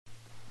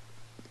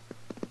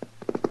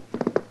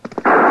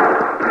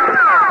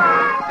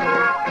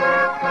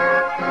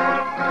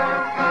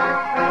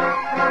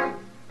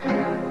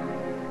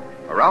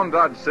Around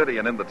Dodge City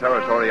and in the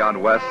territory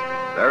on West,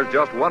 there's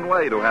just one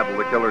way to handle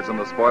the killers and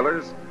the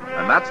spoilers,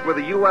 and that's with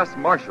a U.S.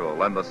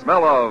 Marshal and the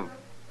smell of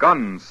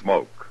gun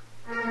smoke.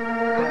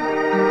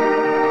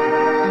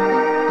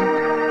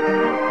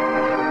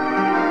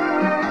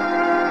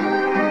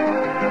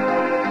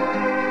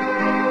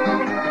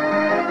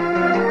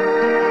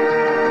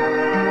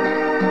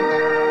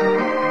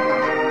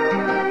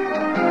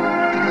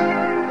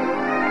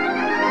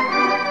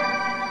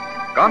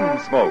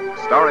 Gunsmoke,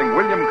 starring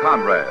William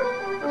Conrad.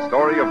 The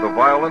story of the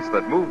violence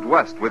that moved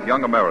west with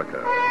young America.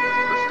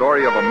 The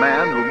story of a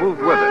man who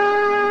moved with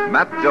it.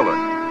 Matt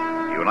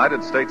Dillon,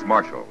 United States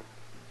Marshal.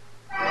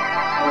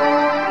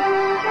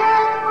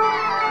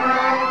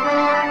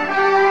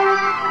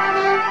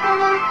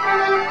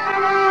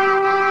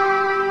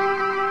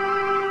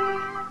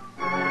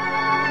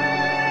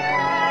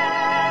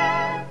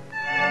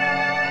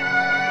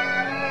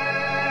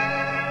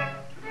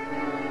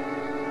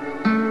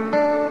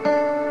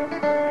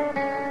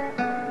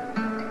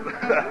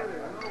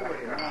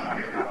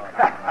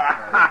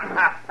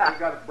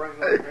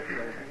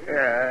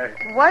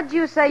 What'd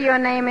you say your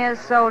name is,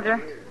 soldier?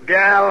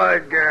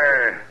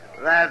 Gallagher.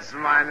 That's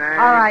my name.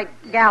 All right,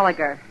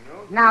 Gallagher.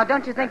 Now,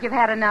 don't you think you've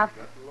had enough?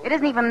 It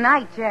isn't even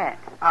night yet.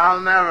 I'll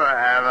never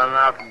have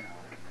enough.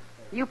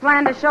 You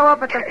plan to show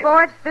up at the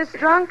fort this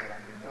drunk?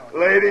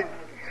 Lady,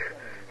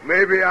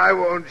 maybe I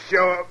won't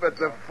show up at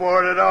the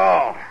fort at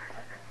all.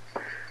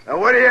 Now,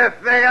 what do you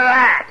think of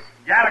that?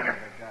 Gallagher,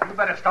 you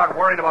better start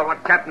worrying about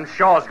what Captain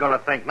Shaw's going to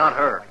think, not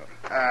her.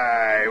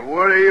 Hey,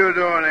 what are you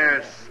doing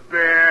here,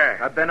 Spear?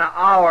 I've been an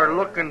hour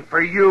looking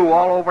for you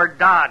all over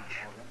Dodge.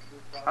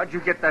 How'd you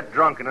get that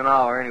drunk in an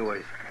hour,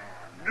 anyways?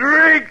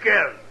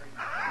 Drinking!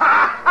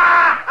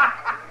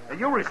 Are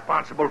you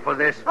responsible for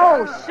this?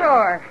 Oh,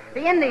 sure.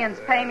 The Indians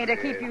pay me to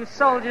keep you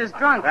soldiers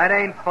drunk. That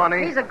ain't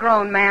funny. He's a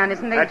grown man,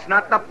 isn't he? That's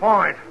not the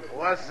point.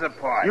 What's the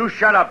point? You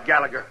shut up,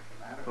 Gallagher.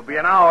 We'll be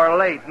an hour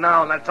late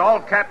now, and that's all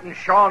Captain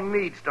Shaw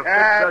needs to fix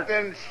us.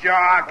 Captain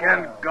Shaw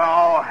can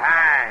go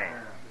hang.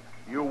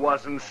 You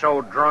wasn't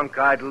so drunk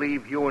I'd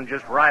leave you and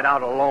just ride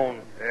out alone.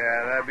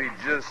 Yeah, that'd be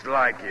just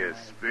like you,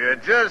 Spear.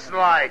 Just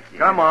like you.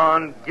 Come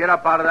on, get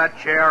up out of that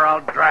chair. I'll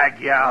drag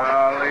you out.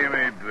 Oh, leave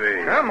me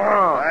be. Come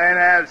on. I ain't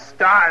have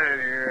started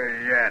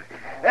here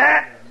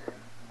yet.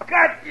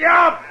 Cut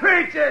your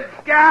peaches,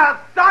 gal.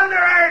 Thunder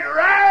ain't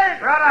rain.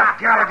 Shut up,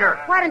 Gallagher.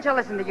 Why don't you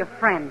listen to your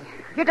friend?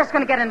 You're just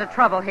going to get into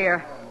trouble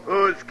here.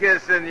 Who's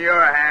kissing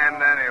your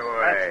hand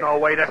anyway? That's no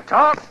way to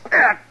talk.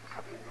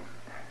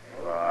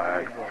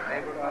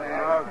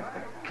 I'll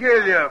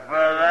kill you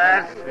for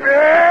that.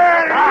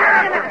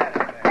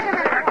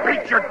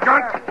 Beat your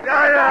gun.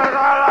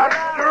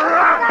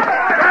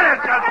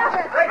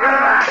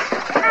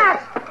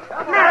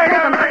 Matt, make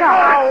him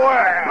stop.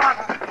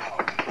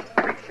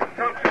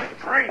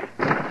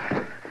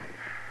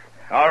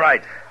 All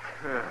right.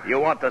 You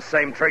want the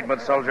same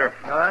treatment, soldier?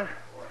 Huh?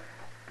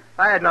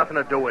 I had nothing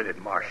to do with it,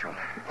 Marshal.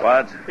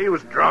 What? He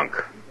was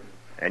drunk.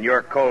 And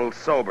you're cold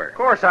sober. Of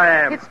course I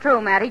am. It's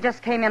true, Matt. He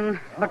just came in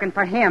looking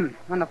for him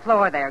on the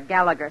floor there,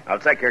 Gallagher. I'll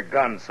take your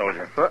gun,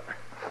 soldier.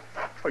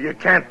 Oh, you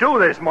can't do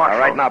this, Marshal. All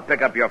right, now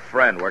pick up your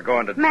friend. We're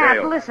going to Matt,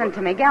 jail. listen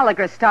to me.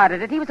 Gallagher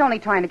started it. He was only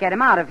trying to get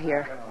him out of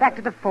here. Back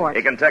to the fort.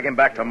 You can take him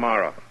back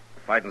tomorrow.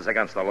 Fighting's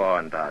against the law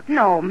in Dodge.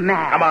 No,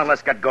 Matt. Come on,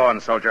 let's get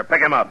going, soldier.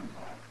 Pick him up.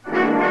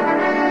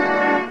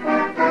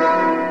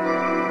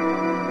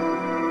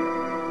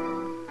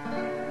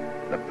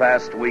 The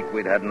past week,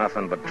 we'd had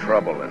nothing but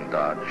trouble in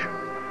Dodge.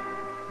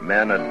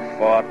 Men had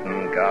fought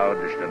and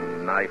gouged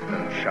and knifed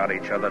and shot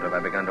each other that I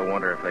began to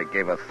wonder if they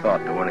gave a thought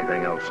to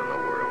anything else in the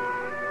world.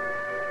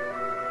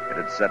 It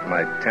had set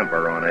my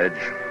temper on edge,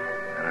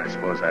 and I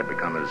suppose I'd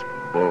become as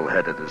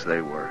bull-headed as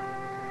they were.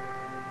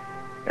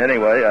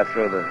 Anyway, I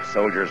threw the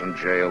soldiers in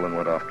jail and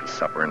went off to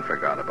supper and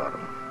forgot about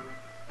them.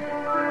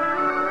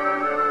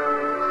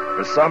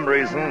 For some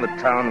reason, the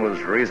town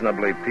was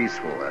reasonably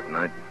peaceful that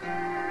night.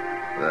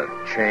 The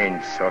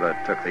change sort of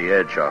took the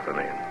edge off of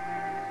me.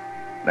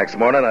 Next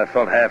morning, I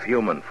felt half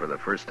human for the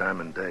first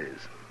time in days.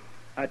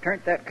 I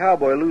turned that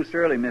cowboy loose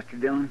early, Mr.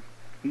 Dillon.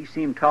 He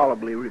seemed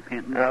tolerably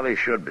repentant. Well, he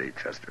should be,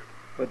 Chester.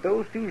 But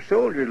those two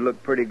soldiers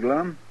look pretty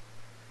glum.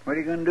 What are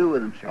you going to do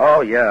with them, sir?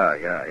 Oh,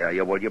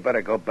 yeah. Well, you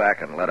better go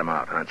back and let him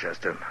out, huh,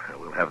 Chester?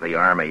 We'll have the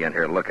Army in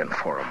here looking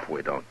for him if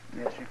we don't.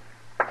 Yes, sir.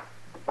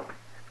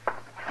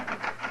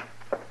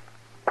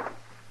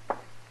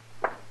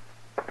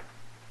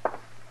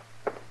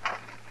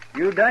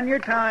 You've done your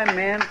time,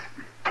 men.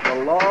 The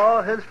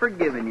law has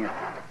forgiven you.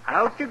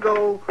 Out you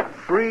go,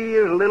 free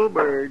as little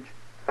birds.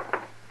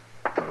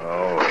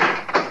 Oh,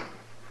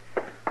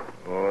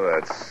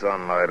 that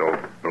sunlight will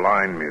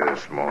blind me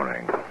this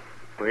morning.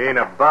 We ain't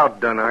about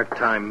done our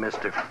time,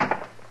 mister.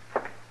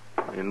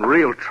 In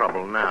real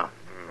trouble now.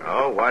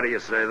 Oh, why do you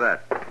say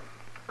that?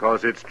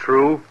 'Cause it's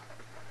true.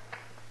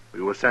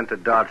 We were sent to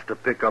Dodge to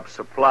pick up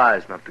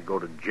supplies, not to go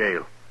to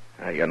jail.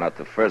 You're not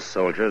the first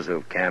soldiers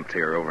who've camped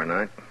here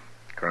overnight.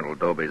 Colonel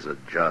Doby's a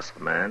just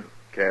man.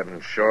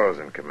 Captain Shaw's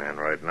in command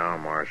right now,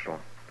 Marshal.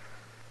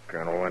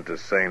 Colonel went to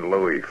St.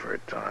 Louis for a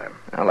time.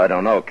 Well, I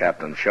don't know,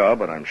 Captain Shaw,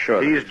 but I'm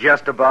sure... He's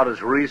just about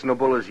as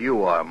reasonable as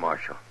you are,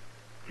 Marshal.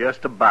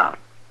 Just about.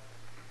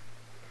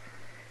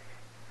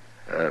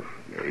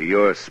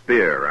 You're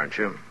Spear, aren't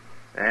you?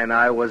 And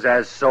I was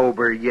as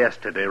sober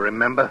yesterday,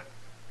 remember?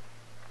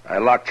 I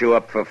locked you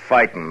up for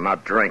fighting,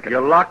 not drinking.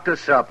 You locked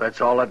us up. That's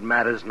all that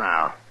matters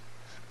now.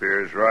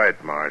 Spear's right,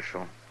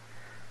 Marshal.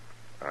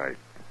 I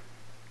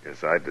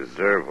guess I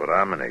deserve what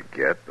I'm going to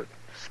get, but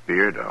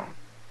Spear don't.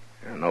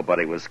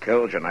 Nobody was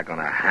killed. You're not going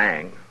to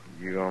hang.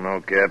 You don't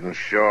know Captain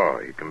Shaw.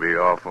 He can be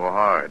awful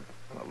hard.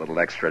 A little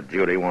extra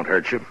duty won't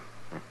hurt you.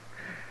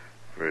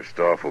 First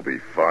off, we'll be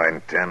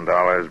fined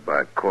 $10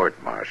 by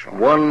court-martial.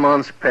 1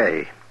 month's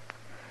pay.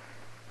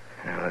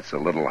 Yeah, that's a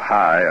little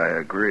high, I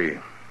agree.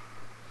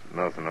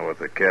 Nothing to what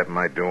the cat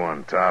might do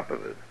on top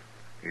of it.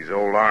 He's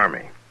old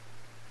Army.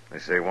 They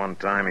say one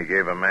time he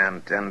gave a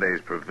man 10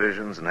 days'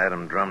 provisions and had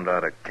him drummed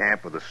out of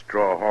camp with a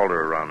straw halter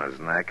around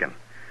his neck and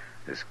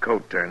his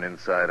coat turned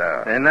inside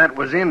out. And that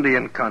was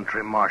Indian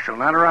country, Marshal,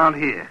 not around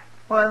here.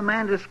 Well, the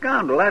man's a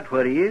scoundrel, that's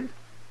what he is.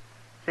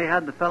 Say,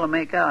 how'd the fellow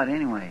make out,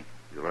 anyway?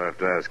 You'll have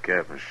to ask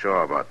Captain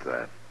Shaw about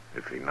that,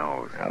 if he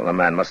knows. Well, the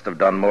man must have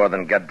done more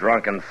than get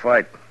drunk and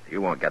fight.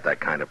 You won't get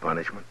that kind of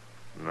punishment.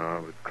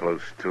 No, but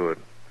close to it.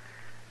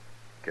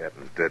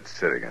 Captain's dead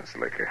set against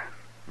liquor.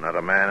 Not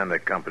a man in the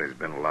company's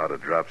been allowed a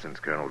drop since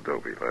Colonel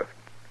Dopey left.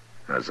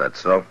 Is that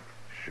so?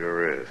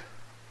 Sure is.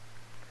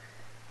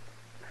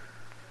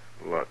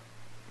 Look,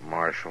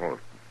 Marshal,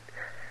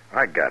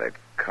 I got it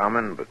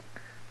coming, but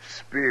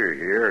Spear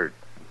here,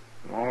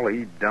 all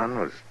he done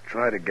was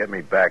try to get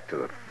me back to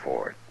the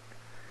fort.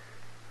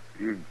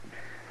 You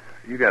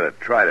got to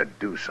try to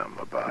do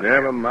something about it.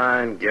 Never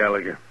mind,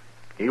 Gallagher.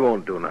 He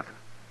won't do nothing.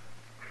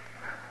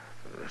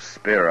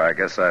 Spear, I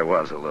guess I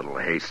was a little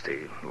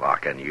hasty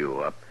locking you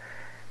up.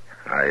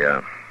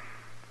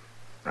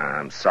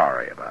 I'm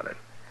sorry about it.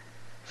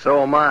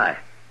 So am I.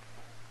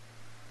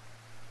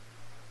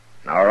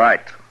 All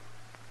right.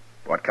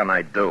 What can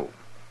I do?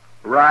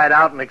 Ride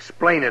out and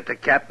explain it to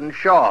Captain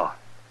Shaw.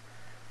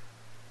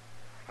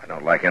 I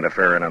don't like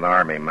interfering in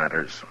Army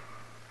matters.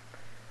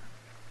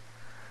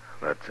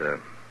 But,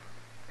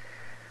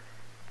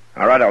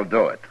 all right, I'll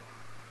do it.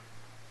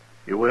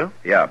 You will?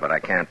 Yeah, but I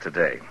can't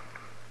today.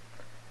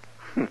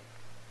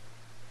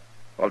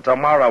 Well,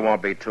 tomorrow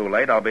won't be too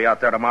late. I'll be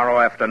out there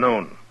tomorrow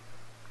afternoon.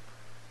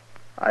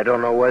 I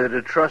don't know whether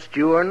to trust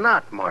you or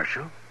not,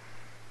 Marshal.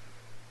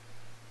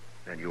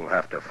 And you'll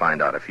have to find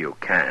out if you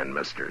can,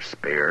 Mr.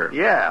 Spear.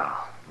 Yeah.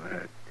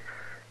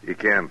 You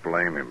can't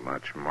blame him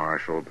much,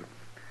 Marshal, but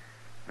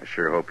I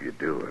sure hope you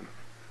do it.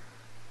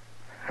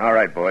 All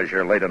right, boys,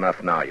 you're late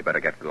enough now. You better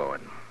get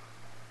going.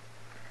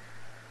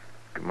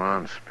 Come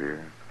on,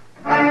 Spear.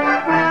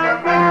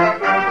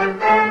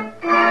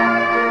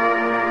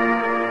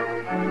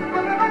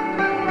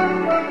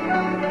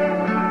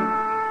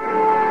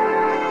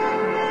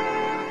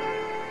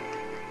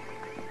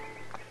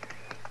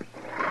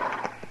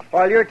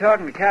 While you're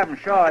talking to Captain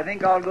Shaw, I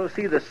think I'll go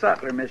see the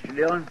sutler, Mr.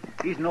 Dillon.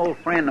 He's an old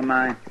friend of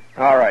mine.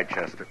 All right,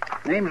 Chester.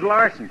 Name's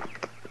Larson.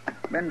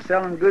 Been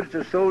selling goods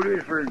to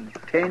soldiers for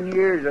 10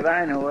 years that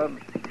I know of.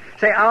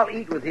 Say, I'll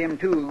eat with him,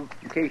 too,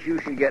 in case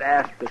you should get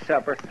asked to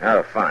supper.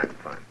 Oh, fine.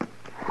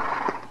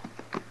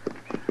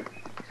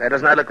 Say,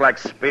 doesn't that look like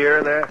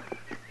Spear there?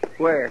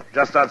 Where?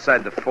 Just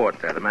outside the fort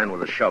there, the man with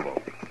the shovel.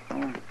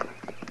 Oh,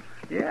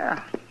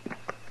 yeah.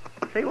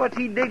 Say, what's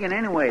he digging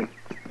anyway?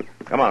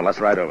 Come on, let's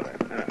ride over there.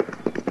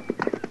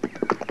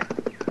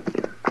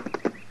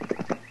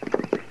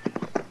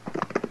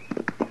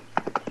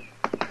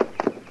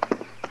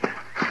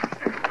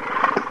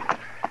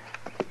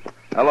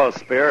 Hello,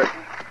 Spear.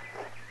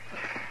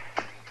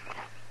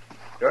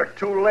 You're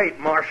too late,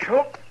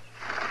 Marshal.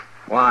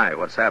 Why?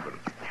 What's happened?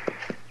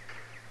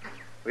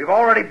 We've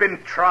already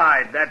been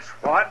tried, that's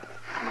what.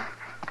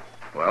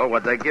 Well,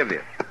 what'd they give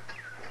you?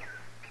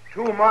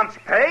 2 months'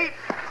 pay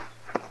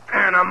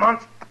and a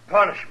month's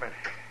punishment.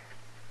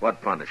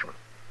 What punishment?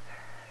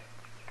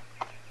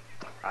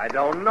 I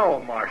don't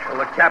know, Marshal.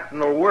 The captain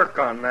will work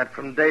on that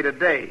from day to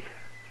day.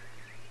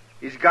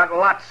 He's got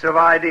lots of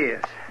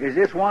ideas. Is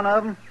this one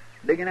of them?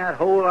 Digging that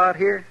hole out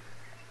here?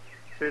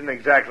 This isn't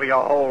exactly a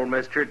hole,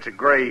 mister. It's a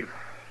grave.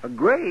 A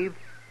grave?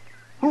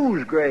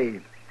 Whose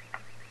grave?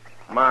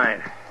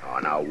 Mine. Oh,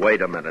 now,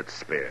 wait a minute,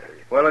 Spear.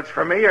 Well, it's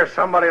for me or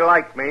somebody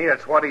like me.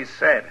 That's what he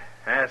said.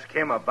 Ask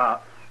him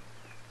about.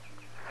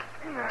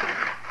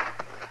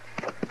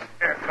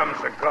 There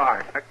comes the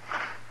guard. I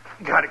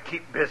gotta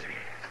keep busy.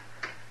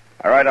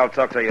 All right, I'll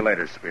talk to you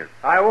later, Spear.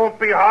 I won't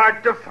be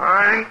hard to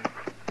find.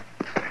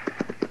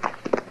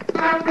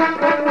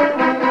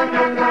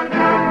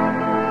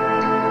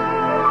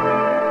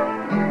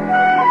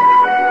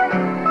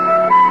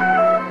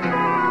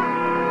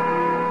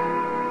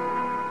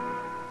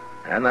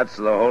 And that's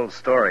the whole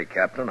story,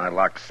 Captain. I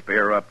locked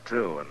Spear up,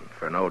 too, and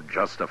for no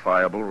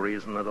justifiable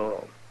reason at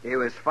all. He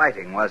was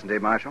fighting, wasn't he,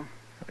 Marshal?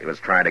 He was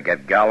trying to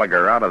get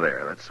Gallagher out of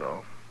there, that's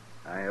all.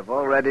 I have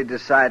already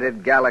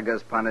decided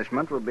Gallagher's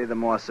punishment will be the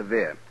more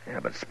severe. Yeah,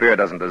 but Spear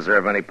doesn't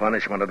deserve any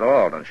punishment at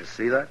all. Don't you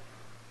see that?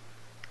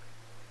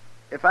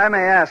 If I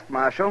may ask,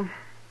 Marshal,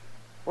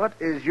 what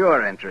is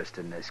your interest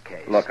in this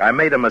case? Look, I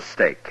made a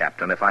mistake,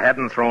 Captain. If I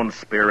hadn't thrown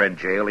Spear in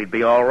jail, he'd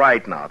be all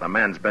right now. The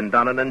man's been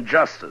done an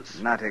injustice.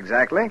 Not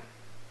exactly.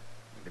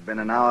 He'd have been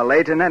an hour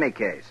late in any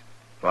case.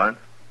 What?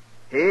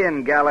 He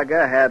and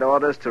Gallagher had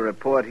orders to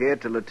report here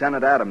to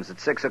Lieutenant Adams at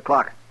 6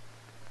 o'clock.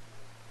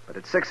 But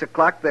at 6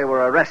 o'clock, they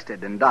were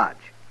arrested in Dodge.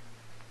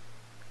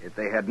 If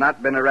they had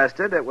not been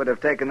arrested, it would have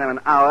taken them an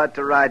hour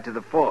to ride to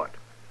the fort.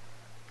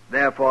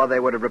 Therefore, they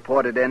would have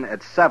reported in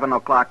at 7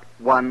 o'clock,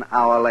 1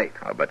 hour late.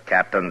 Oh, but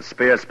Captain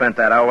Spear spent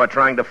that hour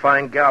trying to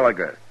find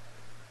Gallagher.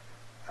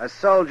 A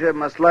soldier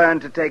must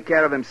learn to take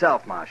care of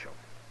himself, Marshal.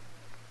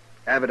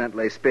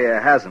 Evidently, Spear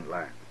hasn't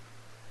learned.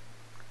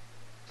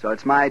 So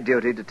it's my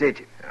duty to teach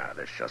him.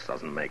 This just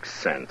doesn't make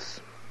sense.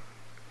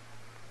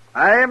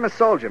 I am a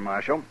soldier,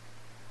 Marshal.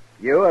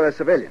 You are a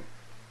civilian.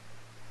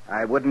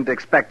 I wouldn't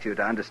expect you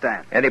to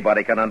understand.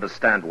 Anybody can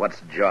understand what's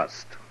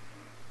just.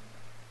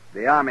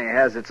 The Army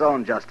has its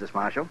own justice,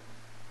 Marshal.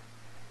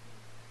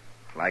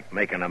 Like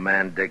making a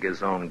man dig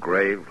his own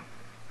grave.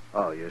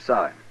 Oh, you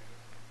saw him.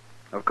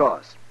 Of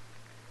course.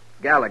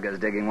 Gallagher's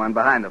digging one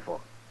behind the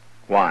fort.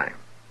 Why?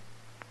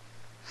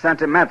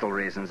 Sentimental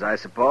reasons, I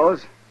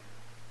suppose.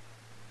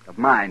 Of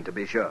mine, to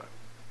be sure.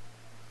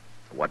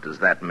 What does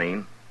that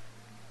mean?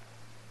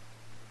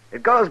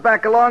 It goes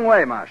back a long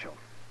way, Marshal.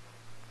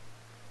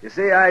 You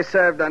see, I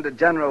served under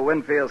General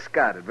Winfield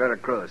Scott at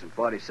Veracruz in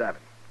 47.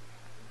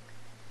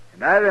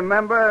 And I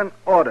remember an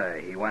order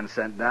he once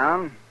sent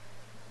down,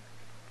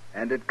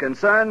 and it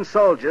concerned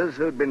soldiers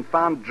who'd been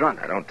found drunk.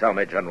 Now, don't tell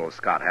me General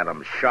Scott had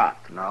him shot.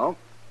 No.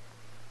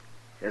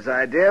 His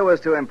idea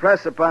was to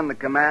impress upon the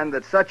command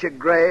that such a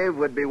grave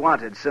would be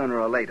wanted sooner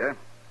or later,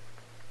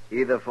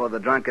 either for the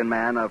drunken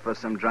man or for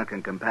some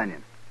drunken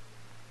companion.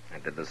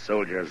 And did the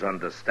soldiers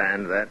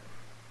understand that?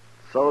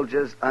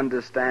 Soldiers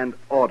understand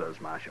orders,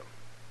 Marshal.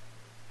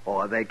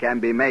 Or they can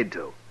be made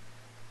to.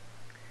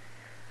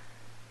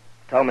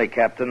 Tell me,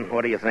 Captain,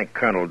 what do you think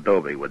Colonel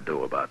Doby would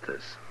do about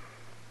this?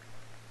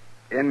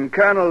 In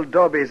Colonel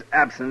Doby's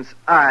absence,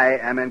 I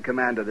am in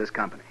command of this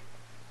company.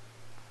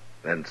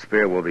 Then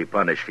Spear will be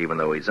punished even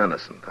though he's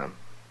innocent, huh?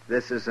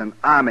 This is an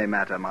Army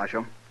matter,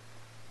 Marshal.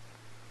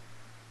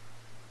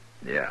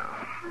 Yeah.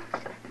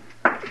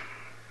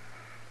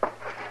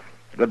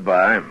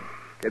 Goodbye.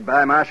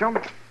 Goodbye, Marshal.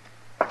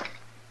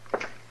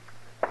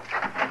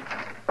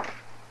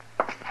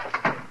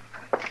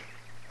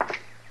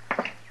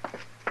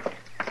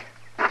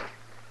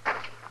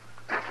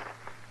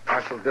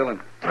 Marshal Dillon.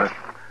 Huh?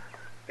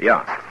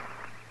 Yeah.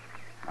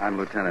 I'm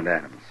Lieutenant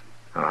Adams.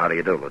 How do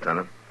you do,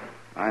 Lieutenant?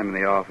 I'm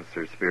the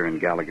officer Spear and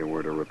Gallagher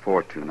were to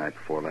report to night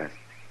before last.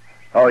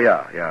 Oh,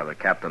 yeah, the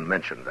captain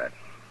mentioned that.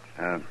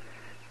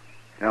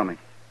 Tell me,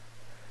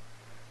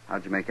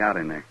 how'd you make out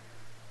in there?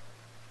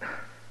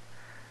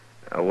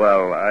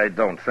 Well, I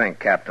don't think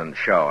Captain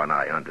Shaw and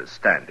I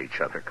understand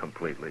each other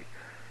completely.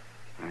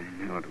 I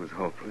knew it was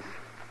hopeless.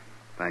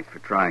 Thanks for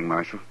trying,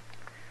 Marshal.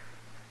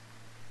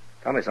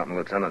 Tell me something,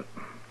 Lieutenant.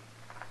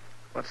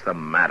 What's the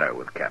matter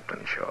with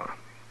Captain Shaw?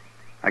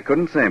 I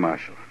couldn't say,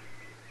 Marshal.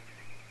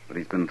 But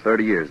he's been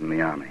 30 years in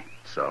the Army.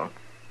 So?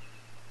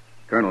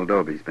 Colonel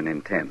Doby's been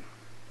in 10.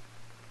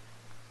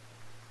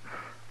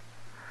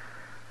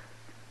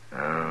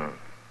 Oh,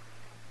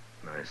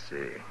 I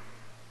see.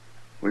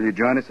 Will you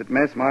join us at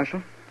mess,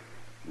 Marshal?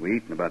 We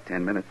eat in about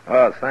 10 minutes.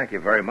 Oh, thank you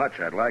very much.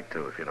 I'd like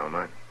to, if you don't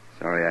mind.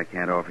 Sorry I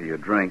can't offer you a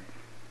drink.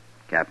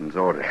 Captain's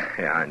orders.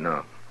 Yeah, I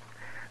know.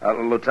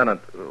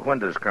 Lieutenant, when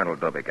does Colonel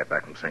Doby get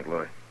back from St.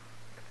 Louis?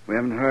 We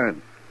haven't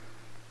heard.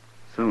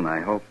 Soon,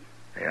 I hope.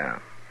 Yeah.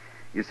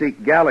 You see,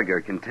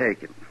 Gallagher can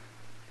take it.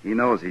 He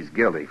knows he's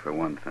guilty, for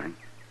one thing.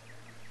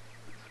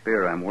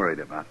 Spear, I'm worried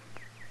about.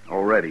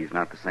 Already, he's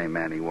not the same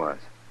man he was.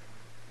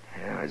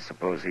 Yeah, I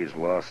suppose he's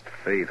lost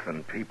faith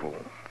in people.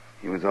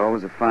 He was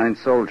always a fine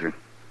soldier.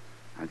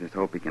 I just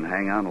hope he can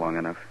hang on long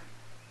enough.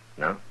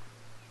 No?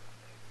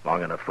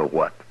 Long enough for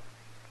what?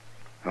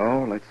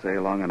 Oh, let's say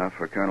long enough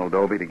for Colonel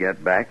Doby to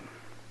get back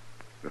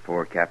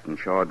before Captain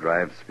Shaw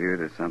drives Spear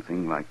to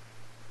something like...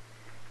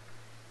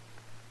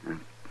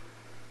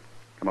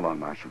 Come along,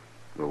 Marshal.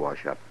 We'll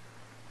wash up.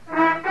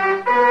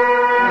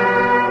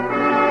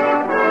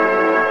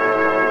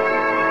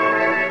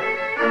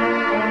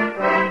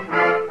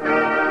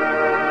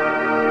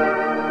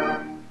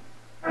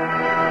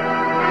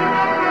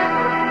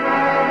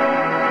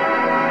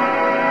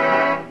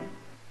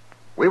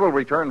 We will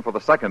return for the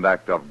second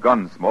act of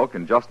Gunsmoke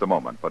in just a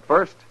moment. But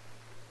first,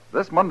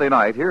 this Monday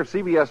night, hear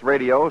CBS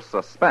Radio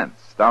Suspense,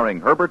 starring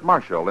Herbert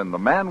Marshall in The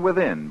Man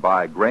Within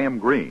by Graham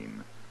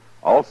Greene.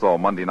 Also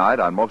Monday night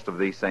on most of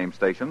these same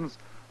stations,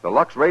 the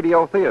Lux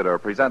Radio Theater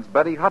presents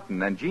Betty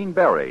Hutton and Gene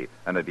Barry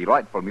in a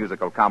delightful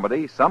musical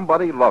comedy,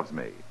 Somebody Loves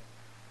Me.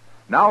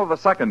 Now the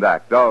second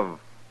act of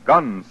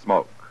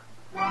Gunsmoke.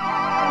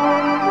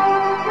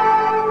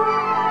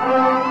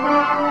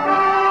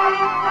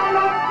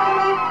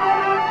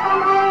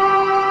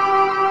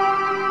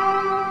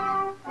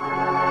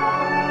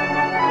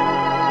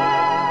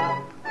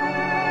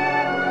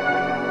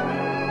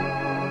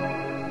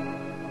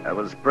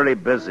 was pretty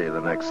busy the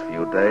next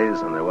few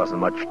days, and there wasn't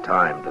much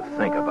time to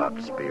think about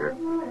Spear.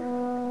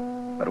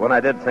 But when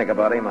I did think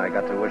about him, I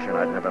got to wishing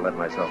I'd never let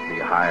myself be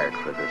hired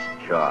for this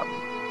job.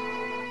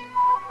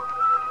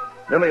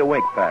 Nearly a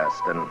week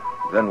passed, and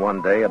then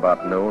one day,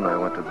 about noon, I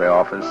went to the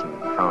office and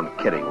found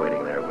Kitty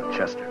waiting there with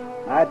Chester.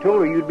 I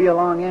told her you'd be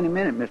along any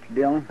minute, Mr.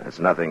 Dillon. It's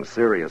nothing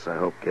serious, I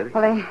hope, Kitty.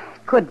 Well, it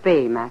could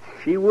be, Matt.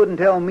 She wouldn't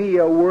tell me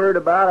a word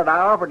about it. I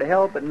offered to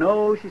help, but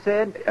no, she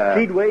said.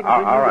 She'd wait until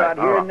you got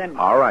here and then...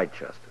 All right,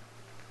 Chester.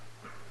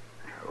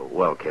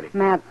 Well, Kitty.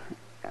 Matt,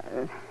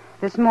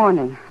 this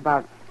morning,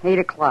 about 8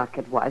 o'clock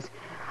it was,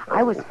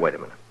 I was... Wait a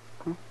minute.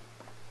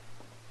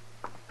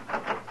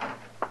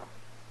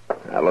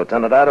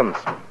 Lieutenant Adams.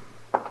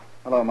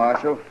 Hello,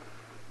 Marshal.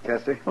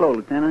 Chester. Hello,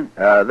 Lieutenant.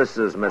 This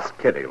is Miss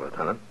Kitty,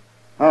 Lieutenant.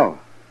 Oh,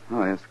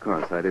 yes, of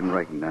course. I didn't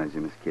recognize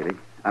you, Miss Kitty.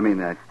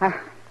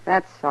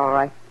 That's all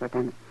right,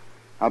 Lieutenant.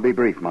 I'll be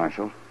brief,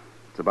 Marshal.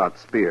 It's about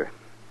Spear.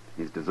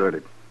 He's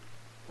deserted.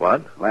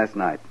 What? Last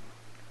night,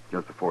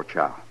 just before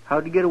chow.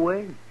 How'd you get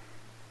away?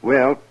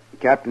 Well,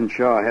 Captain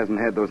Shaw hasn't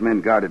had those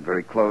men guarded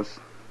very close.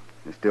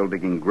 They're still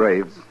digging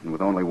graves, and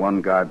with only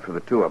one guard for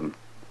the two of them.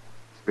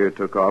 Spear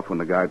took off when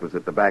the guard was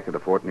at the back of the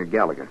fort near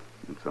Gallagher,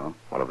 and so...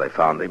 Well, have they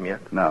found him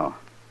yet? No.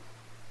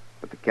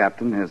 But the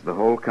captain has the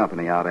whole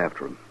company out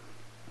after him.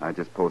 I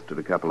just posted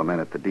a couple of men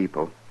at the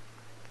depot.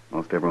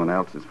 Most everyone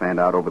else is fanned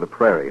out over the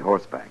prairie,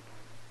 horseback.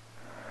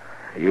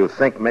 You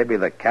think maybe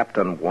the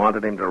captain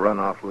wanted him to run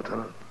off,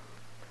 Lieutenant?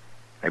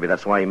 Maybe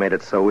that's why he made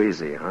it so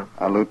easy, huh?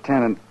 A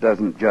lieutenant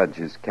doesn't judge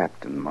his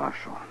captain,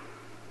 Marshal.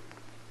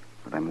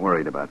 But I'm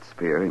worried about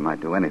Spear. He might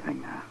do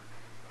anything now.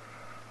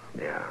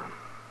 Yeah.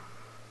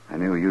 I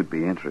knew you'd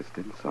be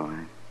interested, so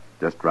I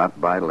just dropped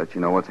by to let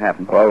you know what's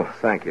happened. Well,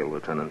 thank you,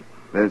 Lieutenant.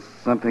 There's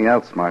something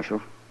else,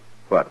 Marshal.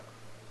 What?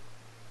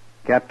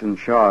 Captain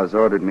Shaw has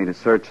ordered me to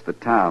search the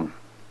town.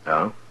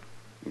 Oh?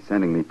 He's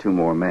sending me 2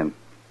 more men.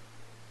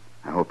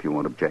 I hope you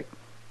won't object.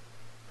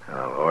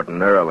 Well,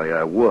 ordinarily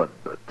I would,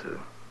 but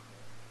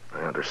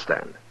I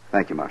understand.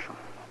 Thank you, Marshal.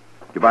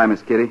 Goodbye,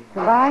 Miss Kitty.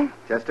 Goodbye.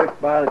 Chester?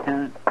 Bye,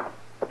 Lieutenant.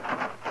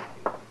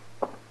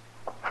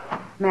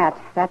 Matt,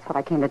 that's what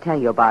I came to tell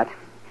you about.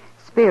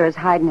 Spear is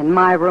hiding in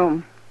my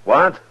room.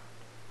 What?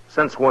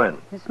 Since when?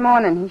 This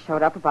morning he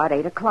showed up about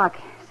 8 o'clock.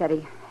 Said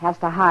he has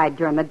to hide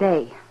during the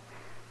day.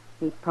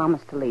 He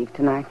promised to leave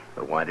tonight.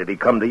 But why did he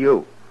come to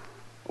you?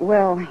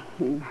 Well,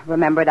 he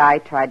remembered I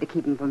tried to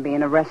keep him from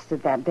being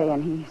arrested that day,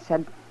 and he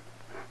said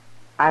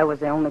I was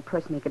the only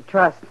person he could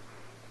trust.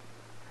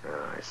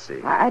 Oh, I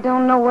see. I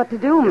don't know what to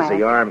do, Matt. Is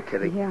he armed,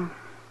 Kitty? Yeah.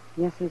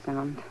 Yes, he's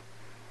armed.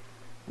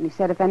 And he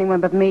said if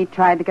anyone but me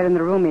tried to get in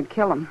the room, he'd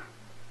kill him.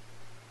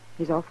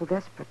 He's awful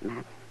desperate,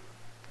 Matt.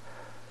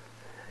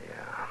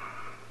 Yeah.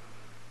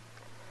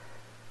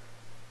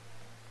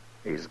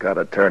 He's got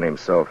to turn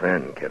himself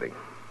in, Kitty.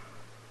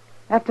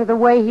 After the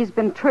way he's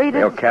been treated...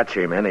 They'll catch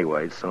him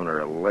anyway, sooner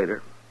or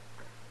later.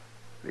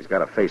 He's got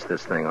to face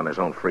this thing on his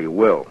own free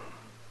will.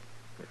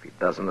 If he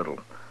doesn't, it'll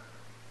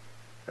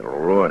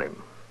ruin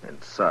him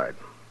inside.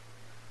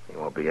 He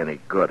won't be any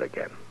good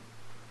again.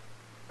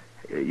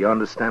 You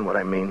understand what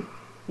I mean?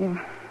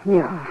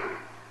 Yeah.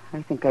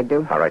 I think I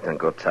do. All right, then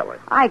go tell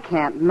him. I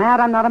can't, Matt.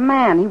 I'm not a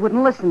man. He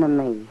wouldn't listen to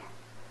me.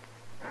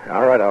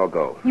 All right, I'll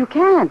go. You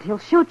can't. He'll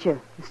shoot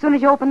you as soon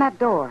as you open that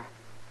door.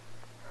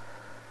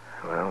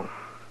 Well,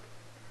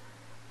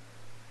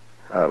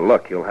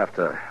 look, you'll have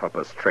to help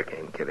us trick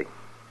him, Kitty.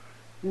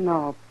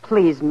 No,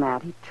 please,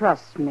 Matt. He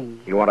trusts me.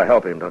 You want to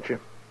help him, don't you?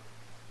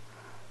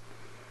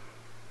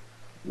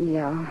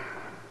 Yeah.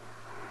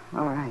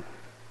 All right.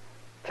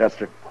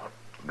 Chester,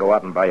 go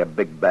out and buy a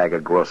big bag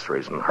of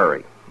groceries and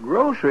hurry.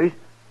 Groceries?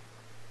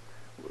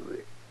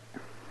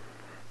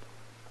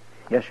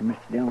 Yes, sir, Mr.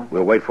 Dillon.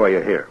 We'll wait for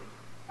you here.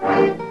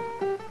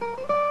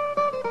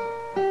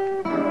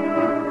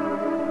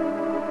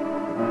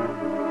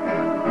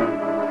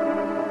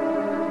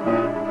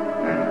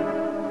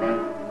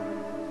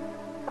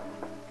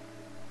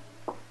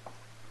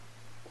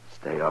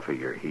 Stay off of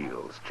your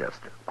heels,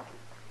 Chester.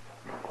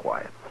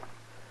 Quiet.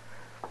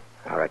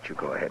 All right, you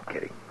go ahead,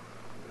 Kitty.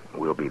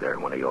 We'll be there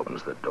when he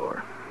opens the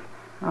door.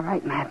 All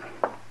right, Matt.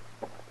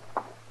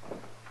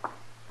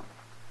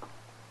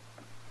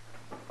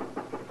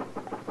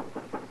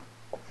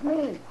 It's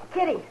me,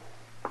 Kitty.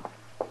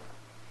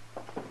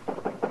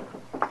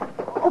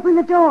 Open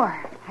the door.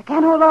 I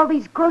can't hold all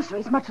these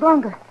groceries much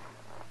longer.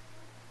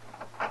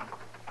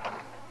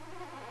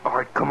 All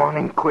right, come on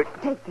in quick.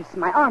 Take this.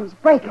 My arm's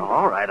breaking.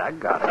 All right, I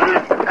got it.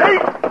 Hey!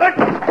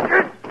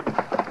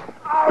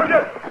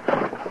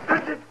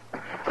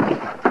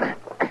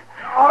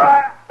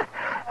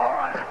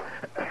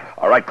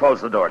 All right,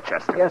 close the door,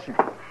 Chester. Yes, sir.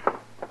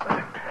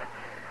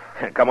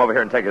 Come over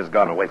here and take his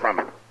gun away from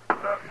him.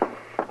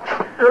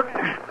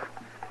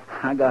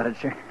 I got it,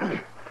 sir.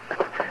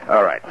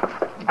 All right.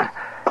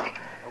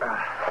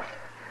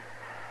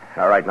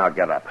 All right, now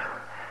get up.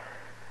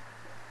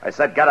 I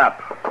said get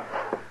up.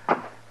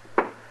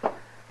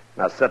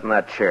 Now sit in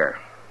that chair.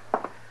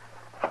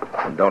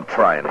 And don't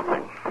try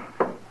anything.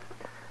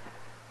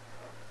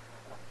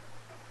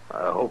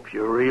 hope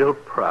you're real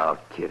proud,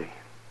 Kitty.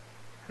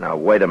 Now,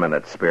 wait a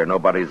minute, Spear.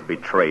 Nobody's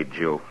betrayed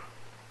you.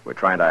 We're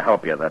trying to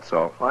help you, that's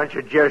all. Why don't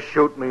you just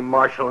shoot me,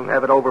 Marshal, and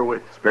have it over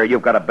with? Spear,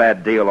 you've got a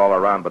bad deal all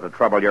around, but the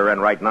trouble you're in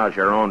right now is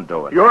your own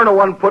doing. You're the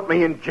one put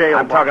me in jail.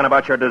 I'm talking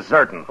about your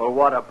deserting. Well,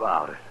 what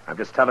about it? I'm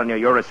just telling you,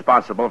 you're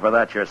responsible for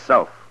that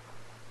yourself.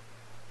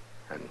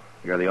 And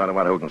you're the only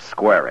one who can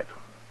square it.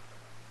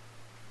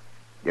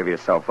 Give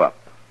yourself up.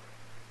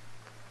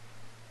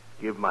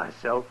 Give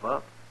myself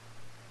up?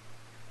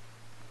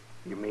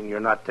 You mean you're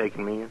not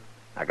taking me in?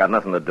 I got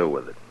nothing to do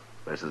with it.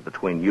 This is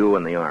between you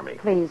and the Army.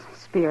 Please,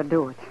 Spear,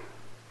 do it.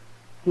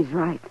 He's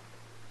right.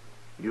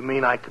 You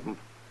mean I can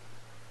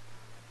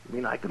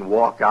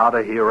walk out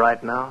of here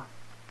right now?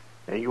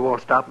 And you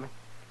won't stop me?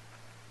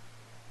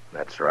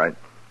 That's right.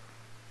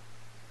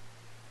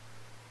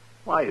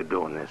 Why are you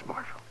doing this,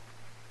 Marshal?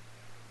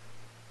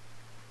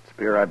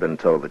 Spear, I've been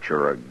told that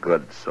you're a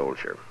good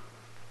soldier.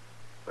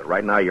 But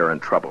right now you're in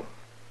trouble.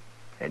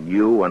 And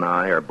you and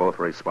I are both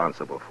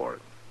responsible for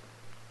it.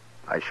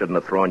 I shouldn't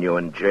have thrown you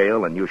in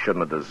jail, and you shouldn't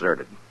have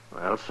deserted.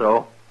 Well,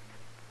 so?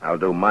 I'll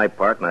do my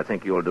part, and I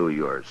think you'll do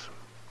yours.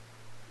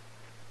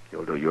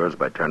 You'll do yours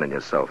by turning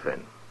yourself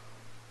in.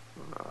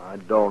 I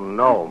don't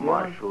know,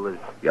 Marshal.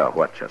 Yeah,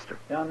 what, Chester?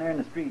 Down there in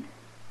the street.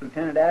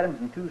 Lieutenant Adams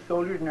and 2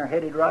 soldiers, and they're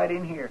headed right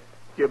in here.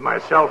 Give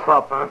myself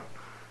up, huh?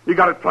 You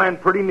got it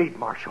planned pretty neat,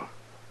 Marshal.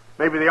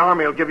 Maybe the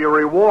Army will give you a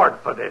reward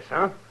for this,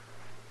 huh?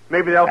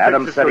 Maybe they'll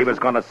Adams fix said he this- was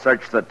going to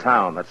search the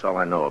town. That's all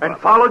I know about. And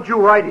followed you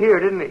right here,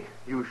 didn't he?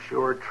 You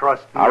sure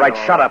trust me. All right,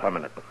 shut up a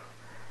minute.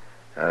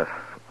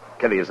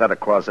 Kitty, is that a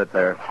closet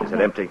there? Is it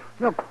empty?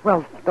 Look,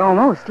 well,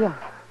 almost, yeah.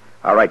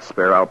 All right,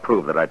 Spear, I'll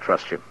prove that I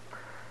trust you.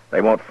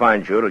 They won't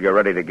find you till you're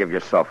ready to give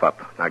yourself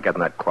up. Now get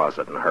in that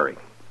closet and hurry.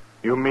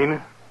 You mean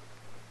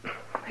it?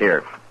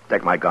 Here,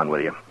 take my gun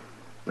with you.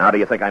 Now do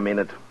you think I mean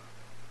it?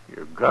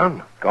 Your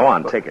gun? Go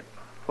on, take it.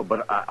 Oh,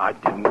 but I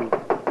didn't mean...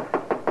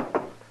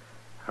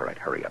 All right,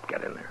 hurry up,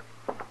 get in there.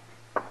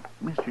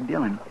 Mr.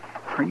 Dillon,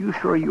 are you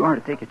sure you are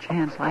to take a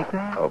chance like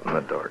that? Open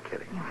the door,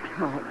 Kitty.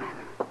 All right.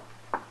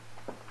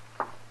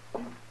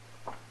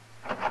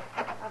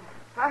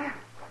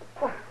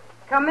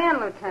 Come in,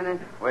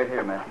 Lieutenant. Wait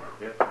here, man.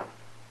 Yes.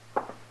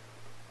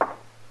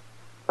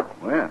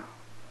 Well,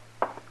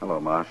 hello,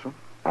 Marshal.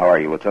 How are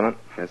you, Lieutenant?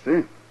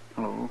 Chester.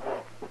 Hello.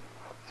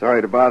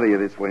 Sorry to bother you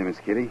this way, Miss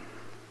Kitty.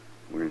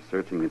 We're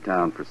searching the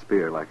town for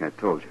Spear, like I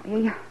told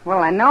you. Yeah, well,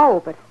 I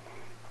know, but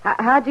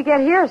how'd you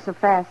get here so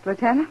fast,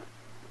 Lieutenant?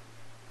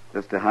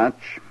 Just a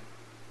hunch.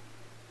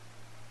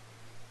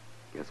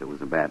 Guess it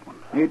was a bad one.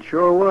 It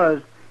sure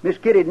was. Miss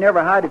Kitty'd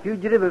never hide a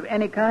fugitive of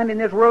any kind in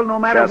this world, no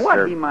matter Chester.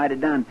 what he might have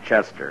done.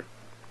 Chester.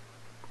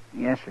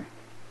 Yes, sir.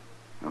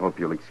 I hope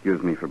you'll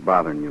excuse me for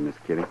bothering you, Miss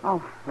Kitty.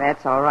 Oh,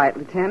 that's all right,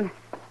 Lieutenant.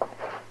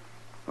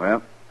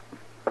 Well,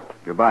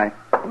 goodbye.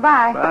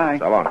 Goodbye. Bye.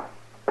 So long.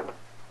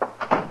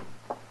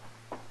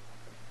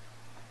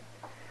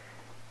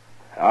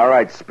 All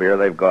right, Spear,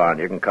 they've gone.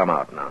 You can come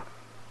out now.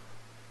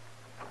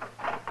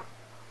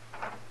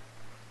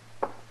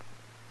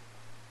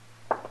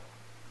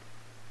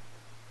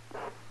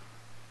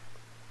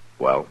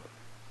 Well?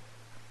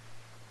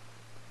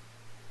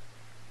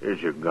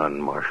 Here's your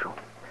gun, Marshal.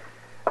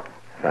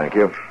 Thank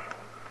you.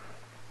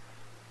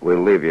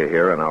 We'll leave you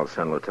here, and I'll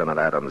send Lieutenant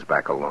Adams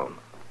back alone.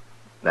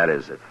 That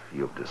is, if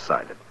you've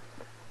decided.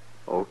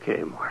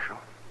 Okay, Marshal.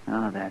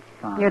 Oh, that's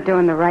fine. You're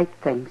doing the right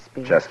thing,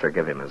 Spear. Chester,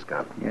 give him his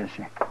gun. Yes,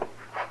 sir.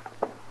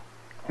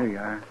 Here you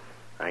are.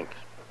 Thanks.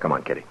 Come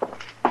on, Kitty.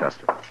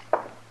 Chester.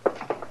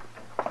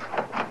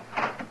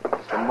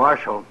 So,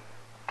 Marshal,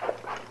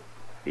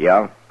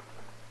 Yeah?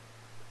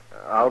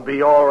 I'll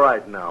be all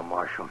right now,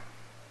 Marshal.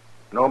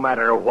 No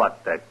matter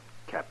what that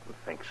captain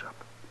thinks of.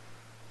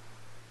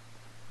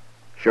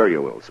 Sure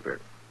you will, Spear.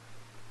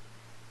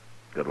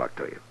 Good luck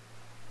to you.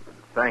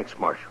 Thanks,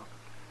 Marshal.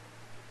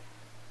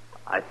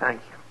 I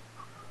thank you.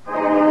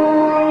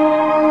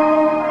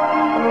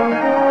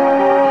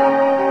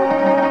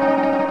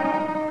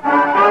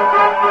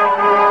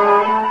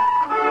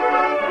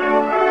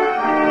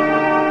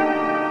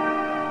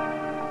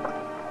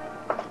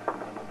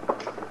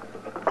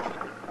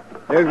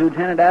 There's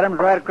Lieutenant Adams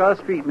right across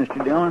the street,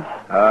 Mr. Dillon.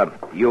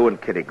 You and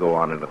Kitty go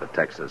on into the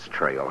Texas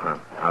Trail, huh?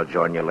 I'll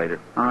join you later.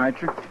 All right,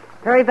 sir.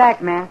 Hurry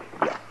back, Matt.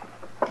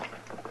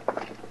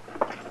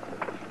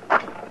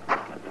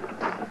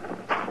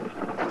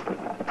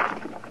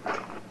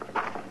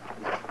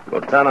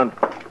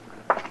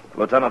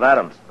 Lieutenant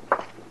Adams.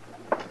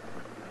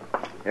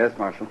 Yes,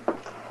 Marshal.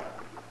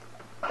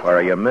 Where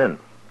are your men?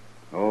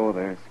 Oh,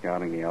 they're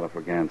scouting the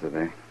Alafraganza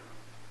there.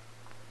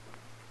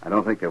 I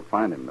don't think they'll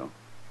find him, though.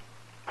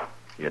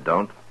 You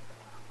don't?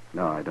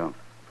 No, I don't.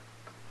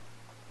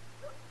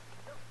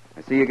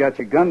 I see you got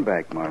your gun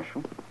back,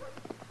 Marshal.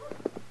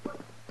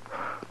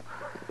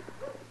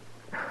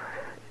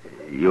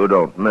 You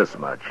don't miss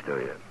much, do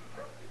you?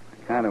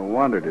 I kind of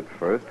wondered at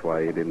first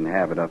why you didn't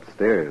have it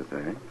upstairs,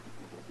 eh?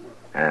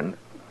 And?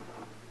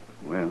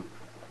 Well,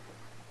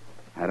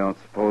 I don't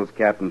suppose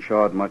Captain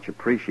Shaw'd much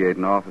appreciate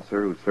an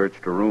officer who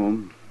searched a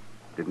room,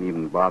 didn't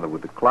even bother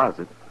with the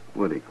closet,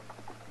 would he?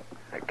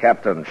 I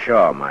Captain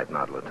Shaw might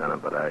not,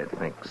 Lieutenant, but I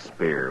think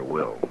Spear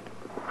will.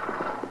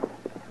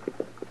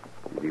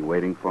 Is he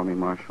waiting for me,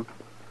 Marshal?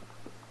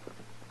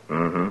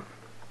 Mm-hmm.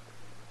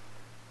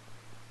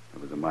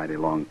 It was a mighty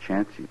long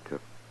chance he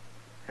took.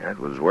 Yeah, it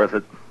was worth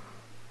it.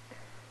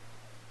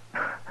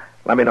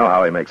 Let me know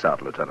how he makes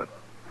out, Lieutenant.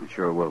 I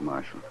sure will,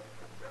 Marshal.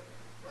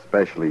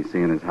 Especially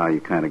seeing as how you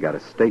kind of got a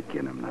stake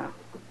in him now.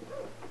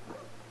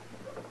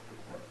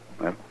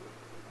 Well,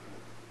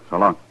 so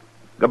long.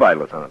 Goodbye,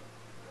 Lieutenant.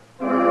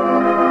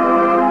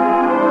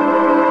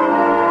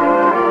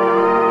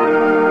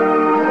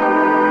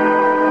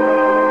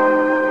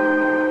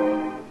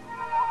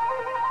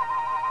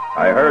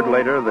 I heard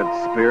later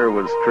that Spear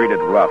was treated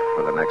rough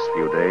for the next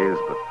few days,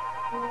 but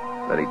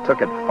that he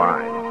took it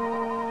fine.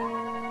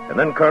 And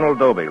then Colonel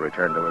Doby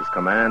returned to his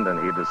command, and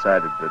he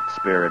decided that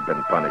Spear had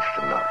been punished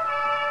enough.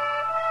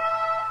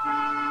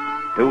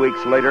 2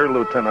 weeks later,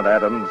 Lieutenant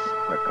Adams,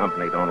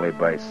 accompanied only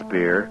by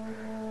Spear,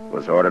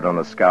 was ordered on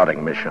a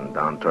scouting mission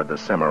down toward the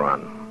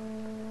Cimarron.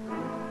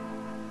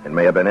 It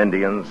may have been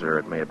Indians, or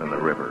it may have been the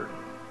river,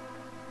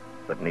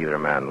 but neither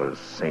man was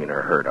seen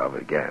or heard of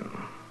again.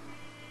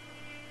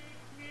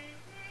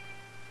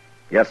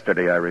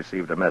 Yesterday, I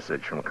received a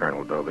message from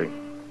Colonel Doby.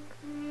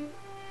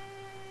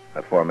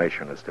 A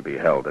formation is to be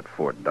held at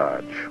Fort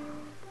Dodge,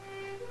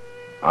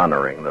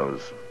 honoring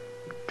those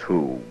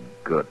 2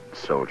 good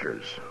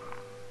soldiers.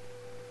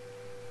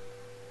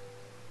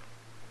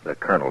 The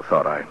colonel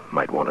thought I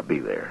might want to be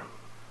there.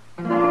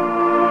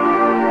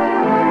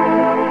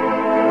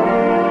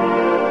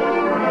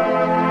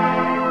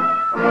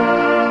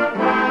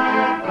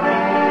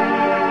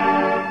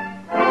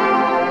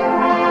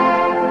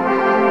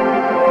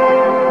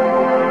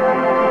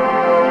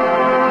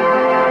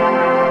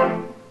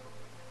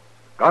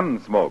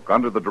 Gunsmoke,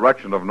 under the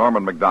direction of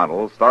Norman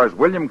MacDonald, stars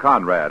William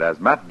Conrad as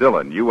Matt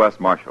Dillon, U.S.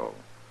 Marshal.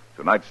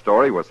 Tonight's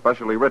story was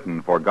specially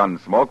written for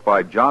Gunsmoke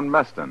by John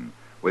Meston,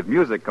 with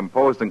music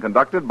composed and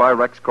conducted by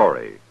Rex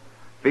Corey.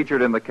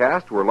 Featured in the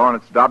cast were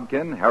Lawrence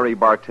Dobkin, Harry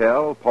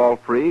Bartell, Paul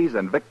Frees,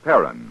 and Vic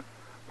Perrin.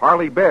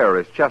 Parley Bear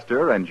is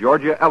Chester, and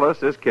Georgia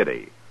Ellis is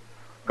Kitty.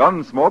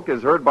 Gunsmoke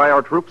is heard by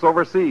our troops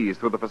overseas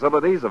through the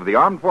facilities of the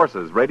Armed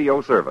Forces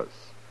Radio Service.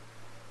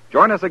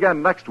 Join us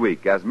again next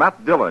week as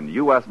Matt Dillon,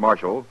 U.S.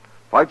 Marshal,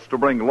 fights to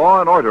bring law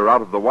and order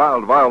out of the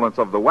wild violence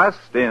of the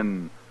West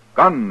in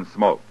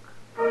Gunsmoke.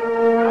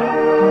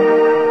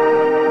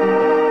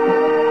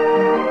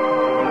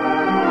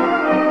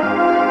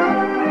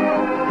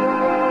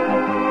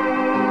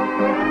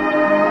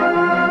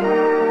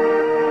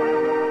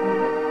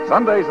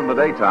 Sundays in the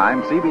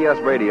daytime,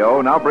 CBS Radio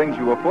now brings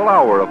you a full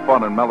hour of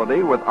fun and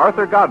melody with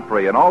Arthur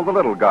Godfrey and all the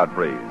little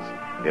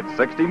Godfreys. It's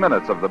 60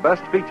 minutes of the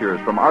best features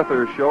from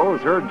Arthur's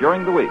shows heard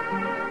during the week.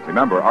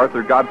 Remember,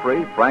 Arthur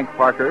Godfrey, Frank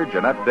Parker,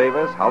 Jeanette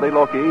Davis, Holly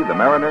Loki, the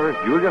Mariners,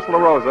 Julius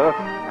LaRosa,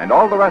 and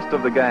all the rest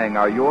of the gang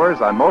are yours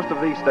on most of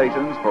these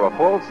stations for a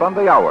full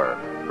Sunday hour,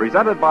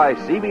 presented by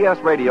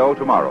CBS Radio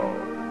tomorrow.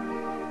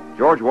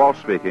 George Walsh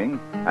speaking,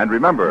 and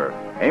remember,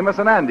 Amos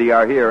and Andy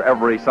are here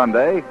every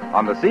Sunday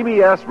on the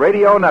CBS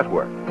Radio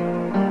Network.